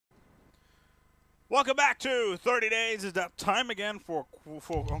Welcome back to 30 Days. It's that time again for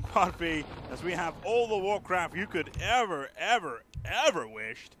Grubby, as we have all the Warcraft you could ever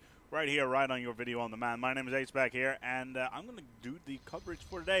wished right here, right on your video on demand. My name is Ace back here, and I'm going to do the coverage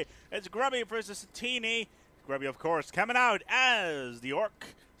for today. It's Grubby versus Sattini. Grubby, of course, coming out as the Orc,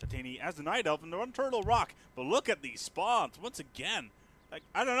 Sattini as the Night Elf, and they're on Turtle Rock. But look at these spawns once again. Like,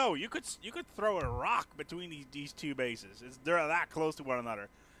 I don't know, you could throw a rock between these two bases. They're that close to one another.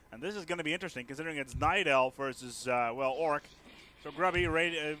 And this is going to be interesting, considering it's Night Elf versus, well, Orc. So Grubby,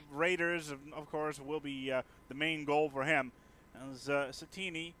 Raiders, of course, will be the main goal for him. As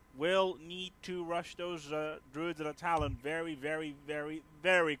Sattini will need to rush those Druids of the Talon very,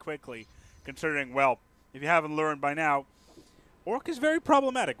 very quickly, considering, well, if you haven't learned by now, Orc is very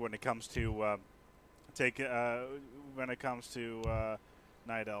problematic when it comes to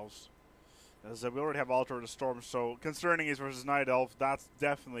Night Elves. As we already have Altar of the Storm, so concerning he's versus Night Elf, that's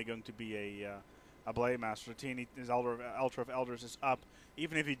definitely going to be a Blade Master. Sattini, his Altar of Elders is up.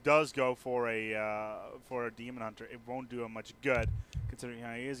 Even if he does go for a Demon Hunter, it won't do him much good, considering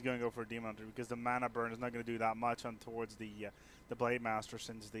he is going to go for a Demon Hunter, because the mana burn is not going to do that much on towards the Blade Master,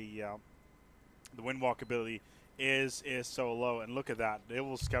 since the Windwalk ability is so low. And look at that, they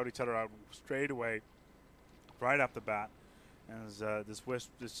will scout each other out straight away, right off the bat. As this Wisp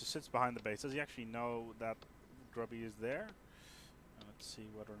just sits behind the base. Does he actually know that Grubby is there? Let's see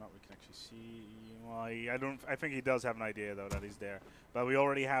whether or not we can actually see. Well, I think he does have an idea though that he's there. But we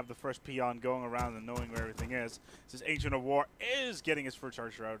already have the first peon going around and knowing where everything is. This Ancient of War is getting his first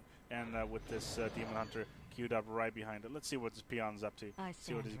Archer out, and with this Demon Hunter queued up right behind it. Let's see what this peon's up to.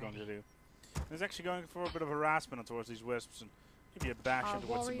 See what he's going to do. He's actually going for a bit of harassment towards these Wisps and maybe a bash into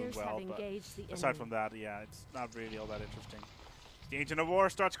what's moving well. But aside from that, yeah, it's not really all that interesting. The Ancient of War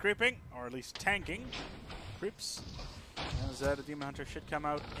starts creeping, or at least tanking. Creeps. As the Demon Hunter should come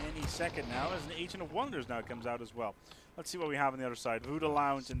out any second now, as the Ancient of Wonders now comes out as well. Let's see what we have on the other side. Voodoo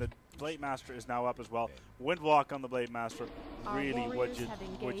Lounge and the Blade Master is now up as well. Windwalk on the Blade Master, really what you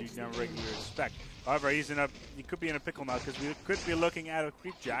regularly expect. However, he could be in a pickle now, because we could be looking at a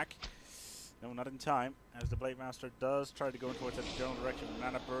Creep Jack. No, not in time, as the Blade Master does try to go towards that general direction.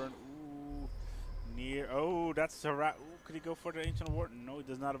 Mana burn, ooh, near, oh, that's a rat. Could he go for the Ancient of War? No, he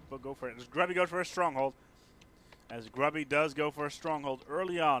does not go for it. As Grubby goes for a Stronghold. As Grubby does go for a Stronghold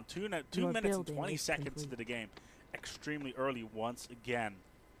early on, 2 minutes and 20 seconds into the game. Extremely early once again.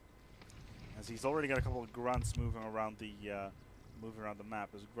 As he's already got a couple of grunts moving around the map.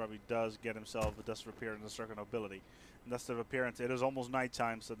 As Grubby does get himself a Dust of Appearance and a Circle of Nobility. And Dust of Appearance, it is almost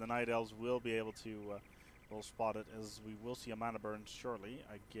nighttime, so the Night Elves will be able to will spot it, as we will see a mana burn shortly,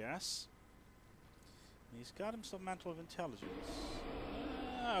 I guess. And he's got himself Mantle of Intelligence.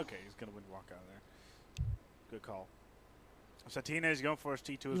 Okay, he's going to Windwalk out of there. Good call. Sattini is going for his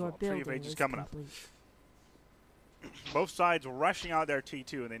T2 as well. Tree of Ages coming up. Both sides rushing out their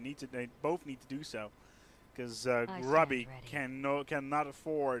T2, and they both need to do so, because Grubby cannot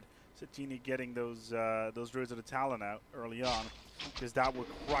afford Sattini getting those Druids of the Talon out early on, because that would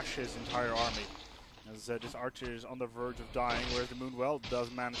crush his entire army. As this Archer is on the verge of dying, whereas the Moonwell does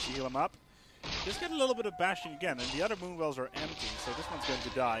manage to heal him up. Just get a little bit of bashing again, and the other Moonwells are empty, so this one's going to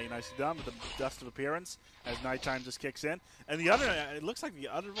die. Nicely done with the Dust of Appearance as nighttime just kicks in. And the other, it looks like the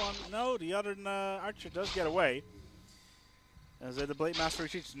other one, no, the other Archer does get away. As the Blade Master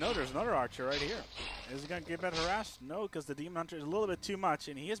retreats. No, there's another Archer right here. Is he going to get better harassed? No, because the Demon Hunter is a little bit too much,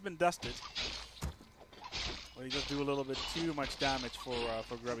 and he has been dusted. But he does do a little bit too much damage for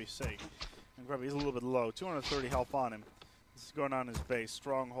Grubby's sake. And Grubby is a little bit low, 230 health on him. This is going on in his base.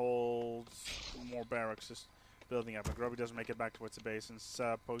 Strongholds, more barracks just building up. But Grubby doesn't make it back towards the base. And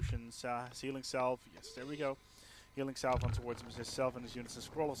potions, healing salve. Yes, there we go. Healing salve on towards himself and his units. A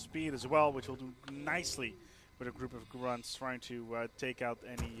scroll of speed as well, which will do nicely with a group of grunts trying to take out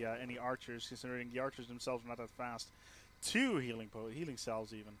any archers, considering the archers themselves are not that fast. 2 healing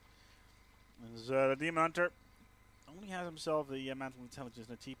salves even. As the Demon Hunter only has himself the Mantle of Intelligence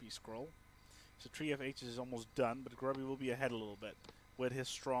and a TP scroll. So Tree of Ages is almost done, but Grubby will be ahead a little bit with his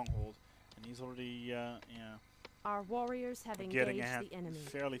Stronghold, and he's already Our warriors have getting engaged ahead the enemy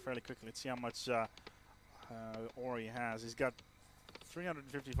fairly quickly. Let's see how much ore he has. He's got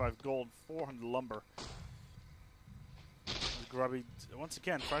 355 gold, 400 lumber. Grubby once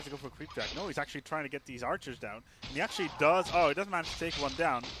again tries to go for a Creep Jack. No, he's actually trying to get these Archers down, and he actually does. Oh, he doesn't manage to take one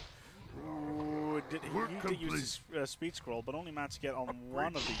down. Ooh, he did use his speed scroll, but only managed to get on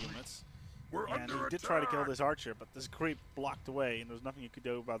one of the units. And he did try to kill this Archer, but this creep blocked away, and there's nothing you could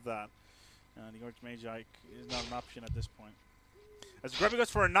do about that. The Archmagi is not an option at this point. As Grubby goes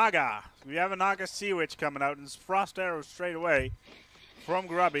for a Naga, we have a Naga Sea Witch coming out, and it's Frost Arrow straight away from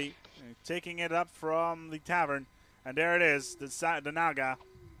Grubby. Taking it up from the tavern. And there it is, the Naga.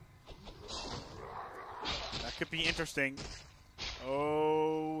 That could be interesting.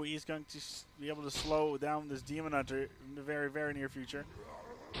 Oh, he's going to be able to slow down this Demon Hunter in the very, very near future.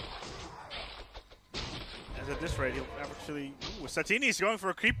 As at this rate, he'll actually... Ooh, Sattini's going for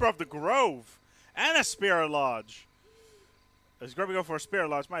a Keeper of the Grove and a Spirit Lodge. As Grubby go for a Spirit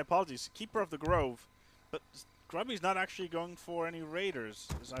Lodge, my apologies. Keeper of the Grove. But Grubby's not actually going for any Raiders,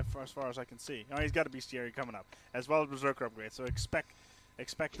 as far as I can see. Oh, he's got a Bestiary coming up, as well as Berserker upgrade. So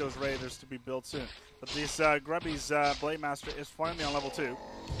expect those Raiders to be built soon. But this Grubby's Blade Master is finally on level 2.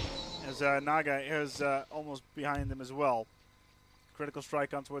 As Naga is almost behind him as well. Critical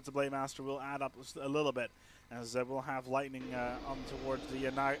strike on towards the Blade Master will add up a little bit, as we'll have lightning on towards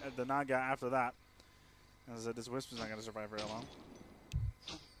the Naga after that. As this Wisp is not going to survive very long.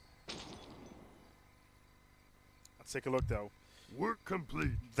 Let's take a look though. Work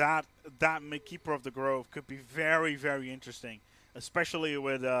complete. That Keeper of the Grove could be very, very interesting, especially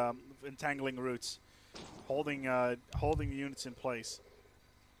with entangling roots, holding the units in place.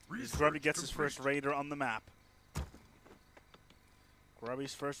 Grubby gets his first Raider on the map.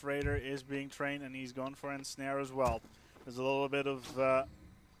 Grubby's first Raider is being trained, and he's going for Ensnare as well. There's a little bit of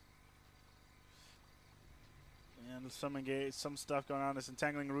and some stuff going on. There's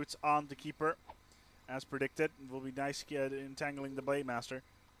entangling roots on the Keeper, as predicted. It will be nice entangling the Blade Master.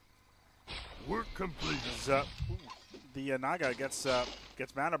 Work complete. The Naga gets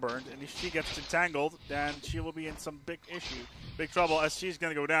mana burned, and if she gets entangled, then she will be in some big trouble, as she's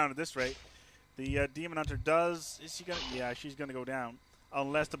going to go down at this rate. The Demon Hunter does... Is she going to... Yeah, she's going to go down.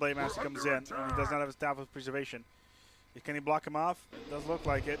 Unless the Blade Master comes in, and he does not have a Staff of Preservation. Can he block him off? It does look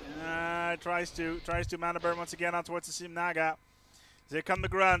like it. Tries to mana burn once again on towards the Naga. Here come the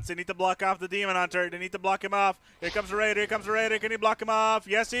grunts. They need to block off the Demon Hunter. They need to block him off. Here comes the Raider. Here comes the Raider. Can he block him off?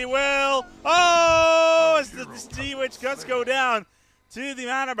 Yes, he will. Oh! As the Sea Witch guts go down to the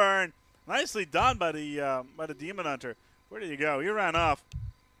mana burn. Nicely done by the Demon Hunter. Where did he go? He ran off.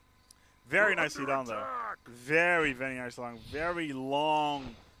 Very nicely done, though. Very, very nice long. Very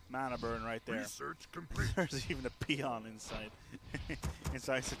long mana burn right there. Research complete. There's even a peon inside.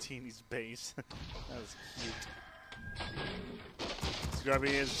 inside Sattini's base. That was cute. Grubby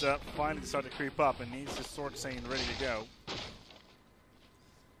is finally starting to creep up, and he's just Sword Saint ready to go.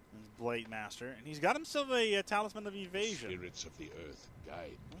 And Blade Master. And he's got himself a Talisman of Evasion. Spirits of the Earth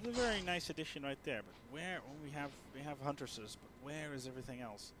guide. That's a very nice addition right there. But where... Oh, we have Huntresses, but where is everything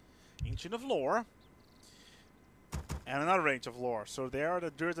else? Ancient of Lore, and another Range of Lore. So there are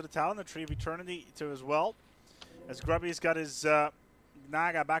the Druids of the Talon, the Tree of Eternity too as well. As Grubby's got his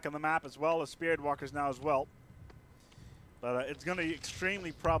Naga back on the map as well, as Spirit Walkers now as well. But it's going to be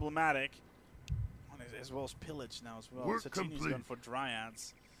extremely problematic, as well as Pillage now as well. Sattini's going for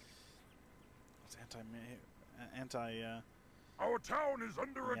Dryads. It's anti. Our town is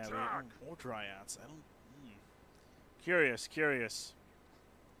under attack. Or Dryads. I don't. Curious.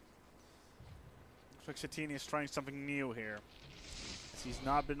 Looks like Sattini is trying something new here. He's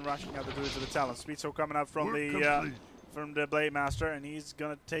not been rushing out the Druids of the Talon. Speedsoul coming out from the Blade Master, and he's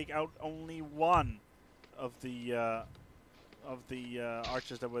gonna take out only one of the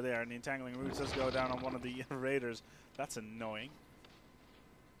archers that were there. And the entangling roots does go down on one of the Raiders. That's annoying.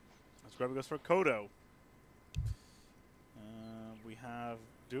 As Grubby goes for Kodo. We have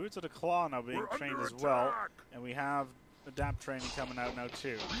Druids of the Claw now being trained as well, and we have Adapt training coming out now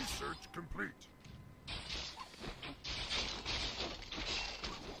too. Research complete.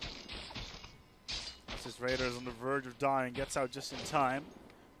 This Raider is on the verge of dying, gets out just in time.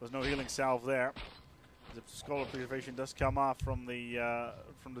 There's no healing salve there. The Skull of Preservation does come off from the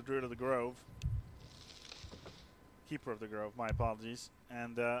Druid of the Grove. Keeper of the Grove, my apologies.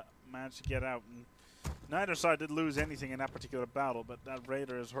 And managed to get out. And neither side did lose anything in that particular battle, but that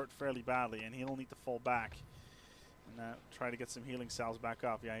Raider is hurt fairly badly, and he'll need to fall back and try to get some healing salves back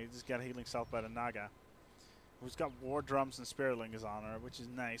up. Yeah, he just got a healing salve by the Naga, who's got War Drums and Spiritling on her, which is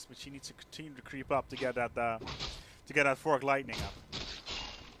nice, but she needs to continue to creep up to get that Fork Lightning up.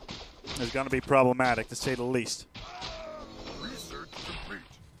 It's going to be problematic, to say the least. Research complete.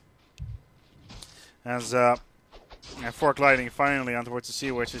 As Fork Lightning finally on towards the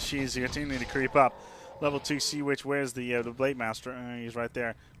Sea Witch, as she's continuing to creep up. Level 2 Sea Witch, where's the Blade Master? He's right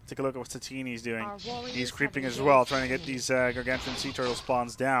there. Take a look at what Sattini's doing. He's creeping as well, trying to get these Gargantuan Sea Turtle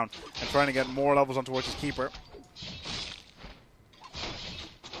spawns down, and trying to get more levels on towards his Keeper.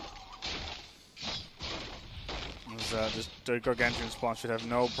 This Gargantuan spawn should have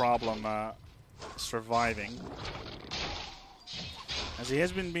no problem surviving, as he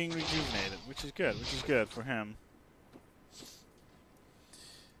has been being rejuvenated, which is good for him.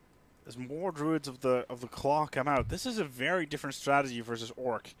 As more druids of the claw come out, this is a very different strategy versus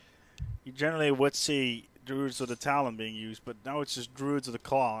orc. You generally would see druids of the talon being used, but now it's just druids of the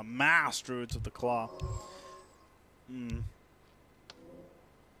claw, mass druids of the claw.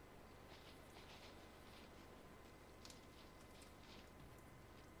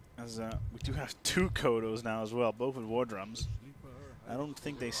 As we do have 2 Kodos now as well, both with war drums. I don't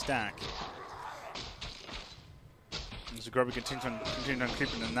think they stack. As Grubby continues on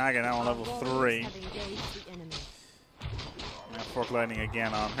creeping the Naga now on level 3. Now Fork Lightning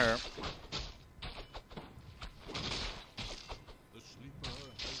again on her.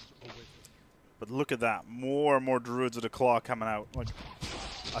 But look at that, more and more druids of the claw coming out. Like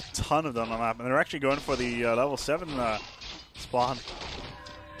a ton of them on the map, and they're actually going for the level 7 spawn.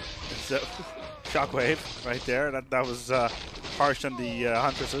 It's shockwave right there. That was harsh on the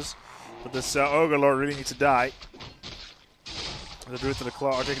huntresses. But this Ogre Lord really needs to die. The druids of the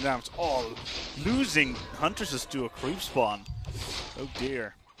claw are taking damage. Oh, losing huntresses to a creep spawn. Oh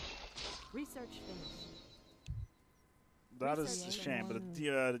dear. Research finished. That is a shame, but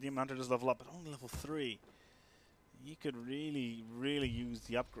the Demon Hunter does level up, but only level 3. You could really, really use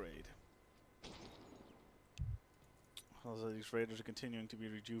the upgrade. Also, these raiders are continuing to be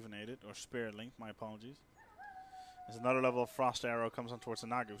rejuvenated, or spared link, my apologies. As another level of Frost Arrow comes on towards the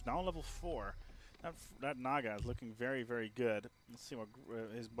Naga, who's now on level 4. That Naga is looking very, very good. Let's see what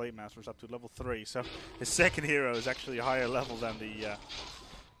his Blade Master is up to, level 3. So his second hero is actually a higher level than than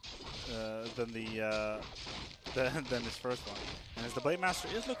his first one. And as the Blade Master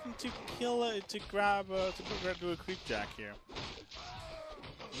is looking to kill, to do a creep jack here.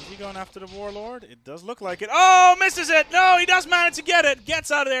 Is he going after the Warlord? It does look like it. Oh, misses it! No, he does manage to get it. Gets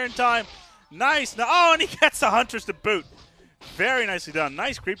out of there in time. Nice. No, oh, and he gets the Huntress to boot. Very nicely done.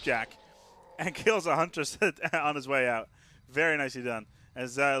 Nice creep jack. And kills a Huntress on his way out. Very nicely done.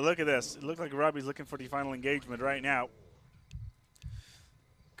 As look at this. It looks like Robbie's looking for the final engagement right now.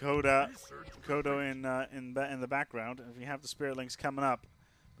 Kodo in the background. If you have the Spirit Links coming up,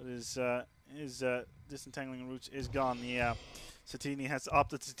 but his disentangling roots is gone. The Sattini has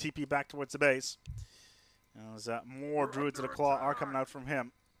opted to TP back towards the base. As more druids of the claw are coming out from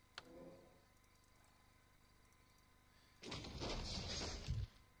him.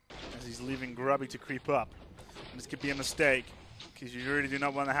 As he's leaving Grubby to creep up. And this could be a mistake, because you really do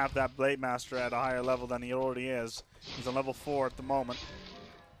not want to have that Blade Master at a higher level than he already is. He's on level 4 at the moment.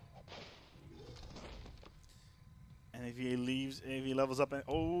 And if he levels up,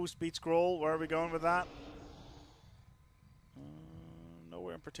 oh, Speed Scroll, where are we going with that?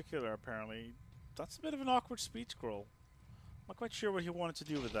 Nowhere in particular, apparently. That's a bit of an awkward Speed Scroll. I'm not quite sure what he wanted to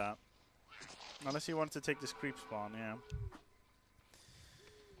do with that. Unless he wanted to take this creep spawn, yeah.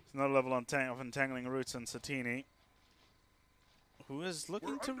 It's another level of Entangling Roots on Sattini, who is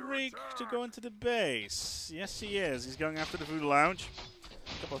looking to go into the base. Yes, he is. He's going after the Voodoo Lounge.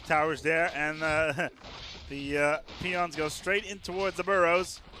 A couple of towers there, and the peons go straight in towards the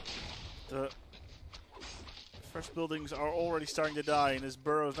burrows. The first buildings are already starting to die, and his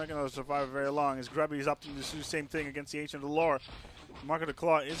burrow is not going to survive very long. As Grubby is opting to do the same thing against the Ancient of the Lore. Mark of the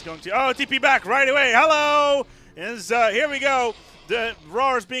Claw is going to... Oh, TP back right away. Hello! Here we go. The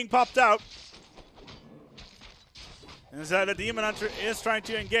roar is being popped out. And the Demon Hunter is trying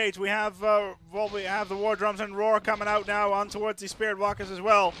to engage. We have the War Drums and Roar coming out now on towards the Spirit Walkers as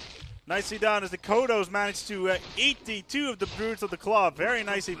well. Nicely done as the Kodos managed to eat the 2 of the Druids of the Claw. Very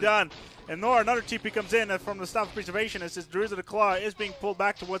nicely done. And Nor, another TP comes in from the Staff of Preservation as this Druids of the Claw is being pulled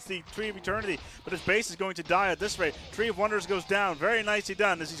back towards the Tree of Eternity. But his base is going to die at this rate. Tree of Wonders goes down. Very nicely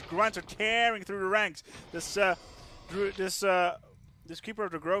done as these grunts are tearing through the ranks. This Keeper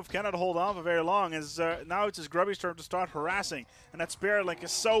of the Grove cannot hold on for very long as now it's his Grubby's turn to start harassing. And that Spirit Link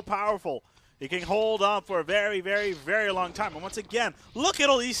is so powerful. He can hold on for a very, very, very long time. And once again, look at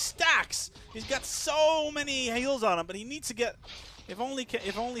all these stacks. He's got so many heals on him, but he needs to get... If only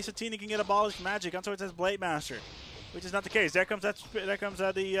Sattini can get Abolished Magic onto his Blade Master, which is not the case. There comes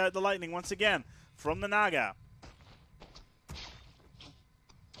the lightning once again from the Naga.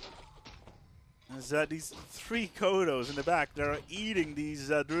 As these 3 Kodos in the back, they're eating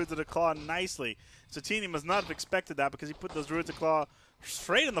these Druids of the Claw nicely. Sattini must not have expected that because he put those Druids of the Claw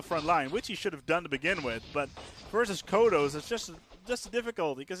straight in the front line, which he should have done to begin with. But versus Kodos, it's just a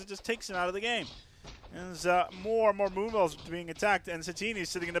difficulty because it just takes him out of the game. And there's more and more Moonwells being attacked, and Sattini is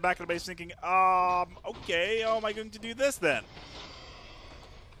sitting in the back of the base thinking, okay, how am I going to do this then?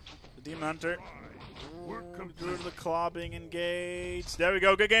 The Demon Hunter. Druid of the Claw being engaged. There we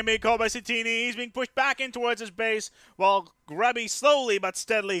go. Good game being called by Sattini. He's being pushed back in towards his base while Grubby slowly but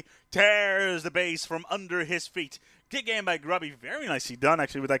steadily tears the base from under his feet. Good game by Grubby. Very nicely done,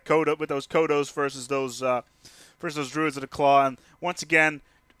 actually, with that Kodo, with those Kodos versus those Druids of the Claw. And once again,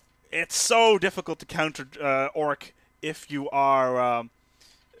 it's so difficult to counter Orc if you are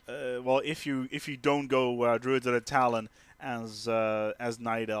if you don't go Druids of the Talon as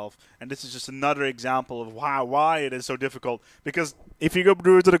Night Elf. And this is just another example of why it is so difficult. Because if you go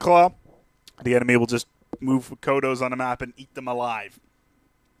Druids of the Claw, the enemy will just move Kodos on the map and eat them alive.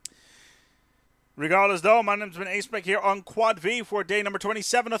 Regardless, though, my name's been Aspec here on Quad V for day number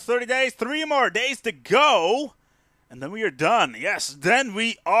 27 of 30 days. 3 more days to go, and then we are done. Yes, then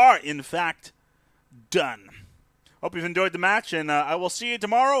we are, in fact, done. Hope you've enjoyed the match, and I will see you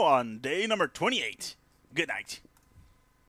tomorrow on day number 28. Good night.